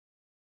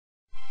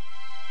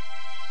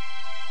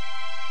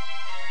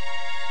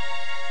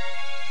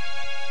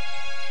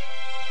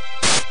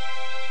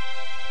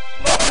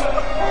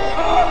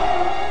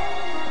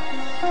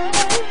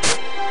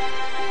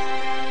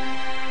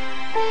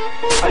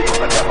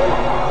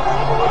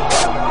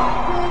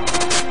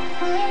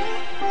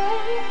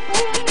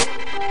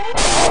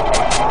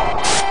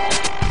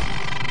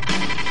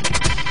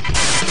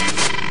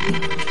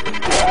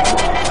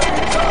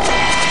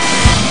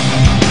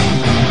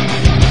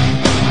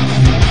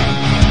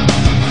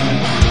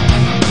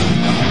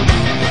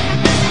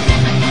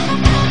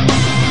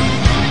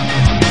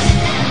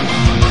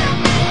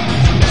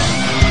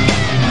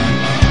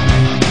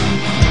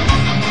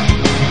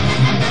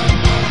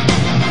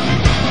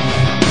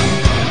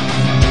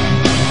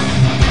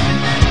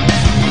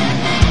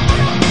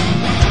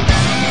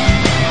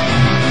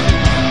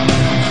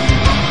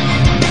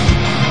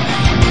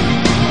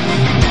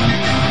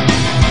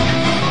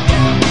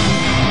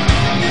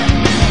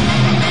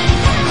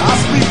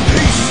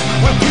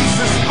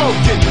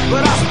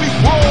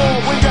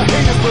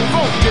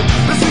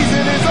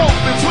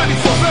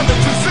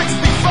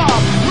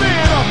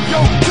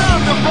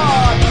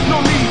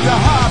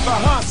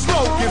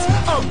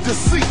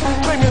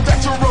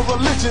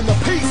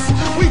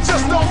We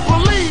just don't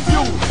believe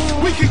you.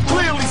 We can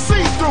clearly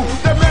see through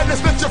that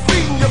madness that you're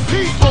feeding your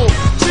people.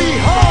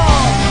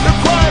 Jihad, the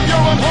cry of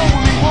your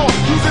unholy war,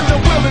 using the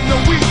will and the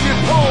weak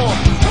and poor.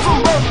 From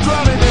birth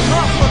drowning in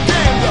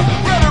propaganda,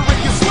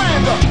 rhetoric and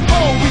slander.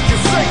 All we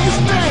can say is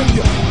damn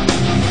you.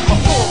 My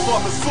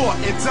forefathers fought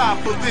and died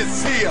for this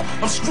here.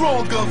 I'm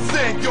stronger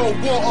than your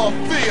war of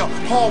fear.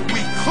 All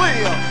we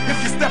clear. If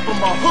you step in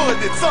my hood,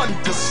 it's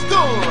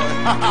understood.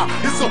 Haha,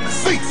 it's open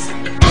season.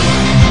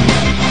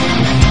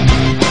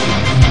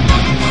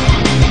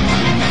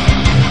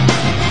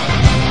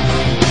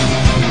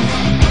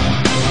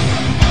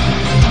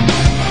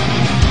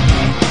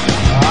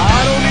 I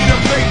don't need a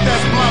faith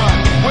that's blind.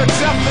 Where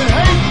death and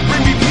hate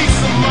bring me peace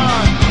of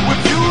mind. With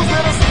views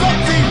that are stuck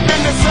deep in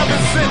the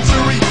 7th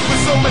century.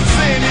 With so much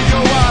sin in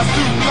your eyes,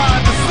 too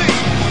blind to see.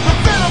 The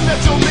venom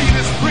that your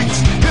leaders preach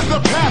is the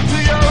path to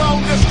your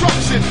own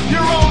destruction,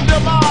 your own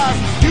demise.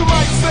 You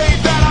might say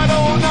that I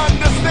don't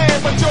understand,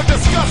 but your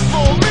disgust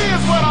for me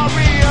is what I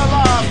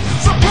realize.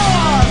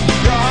 Surprise!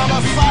 Your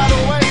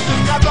homicidal ways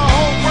has got the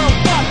whole world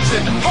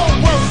watching, whole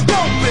world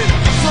scoping.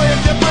 So if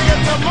you bring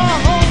it to my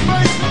home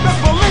base, then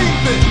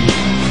believe it.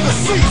 The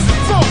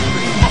season's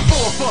open. My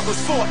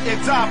forefathers fought and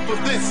died for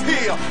this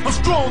here. I'm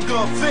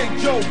stronger than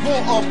your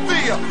war of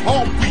fear.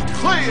 All we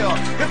clear.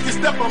 If you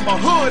step on my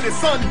hood,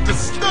 it's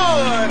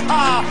understood.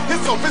 Ah,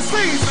 it's open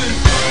season.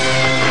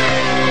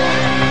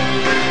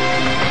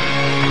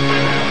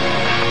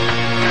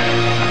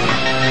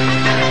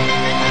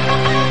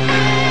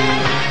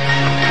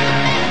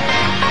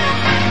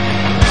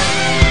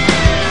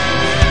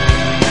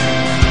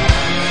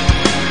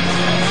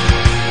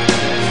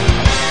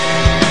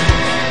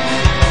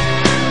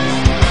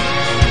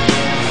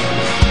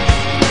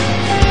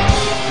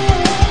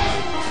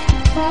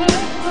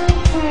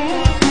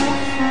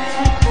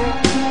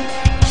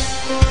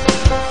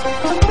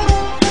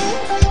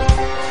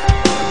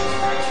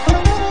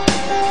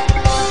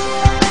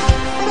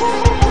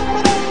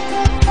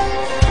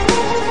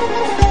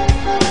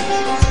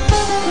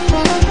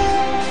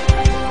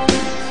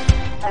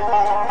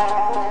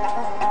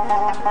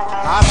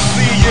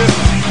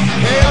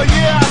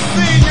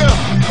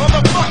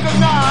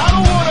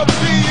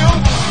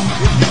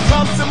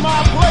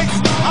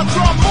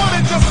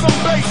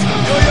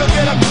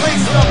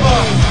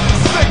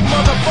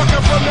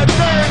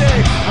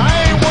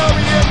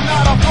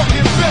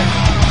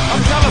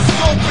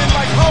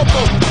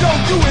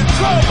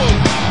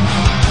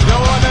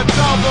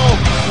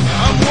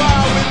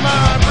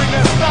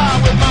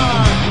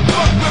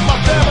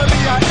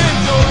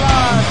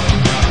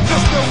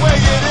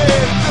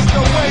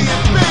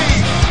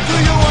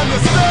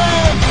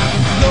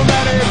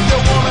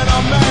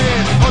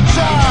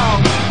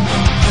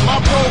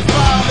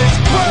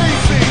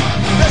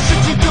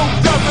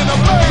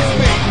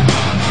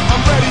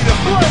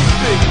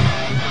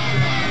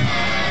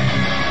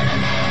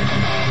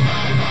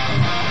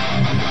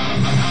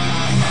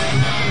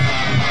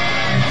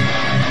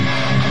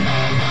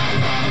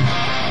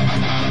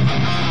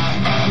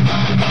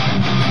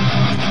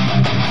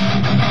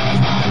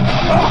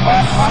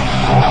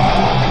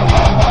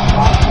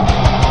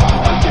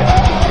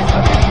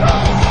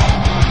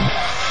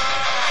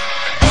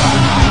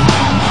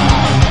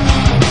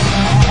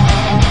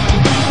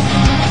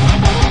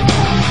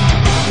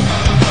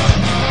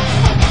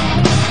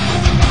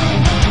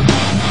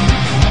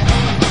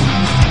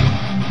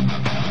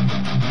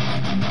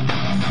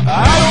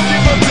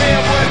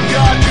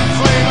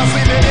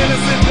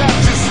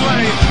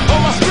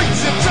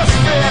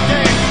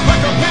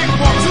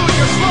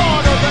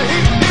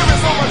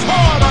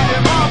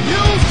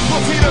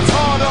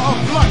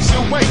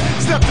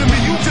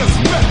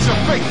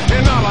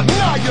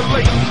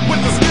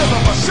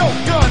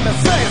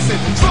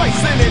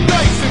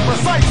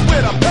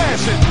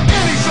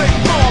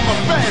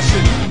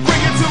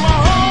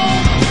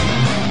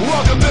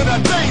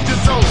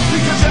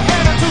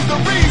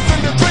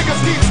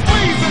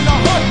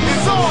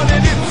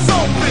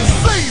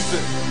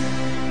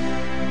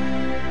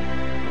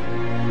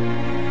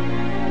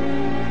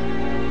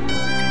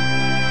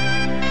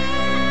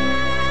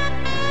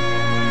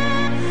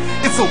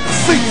 It's open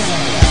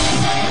season.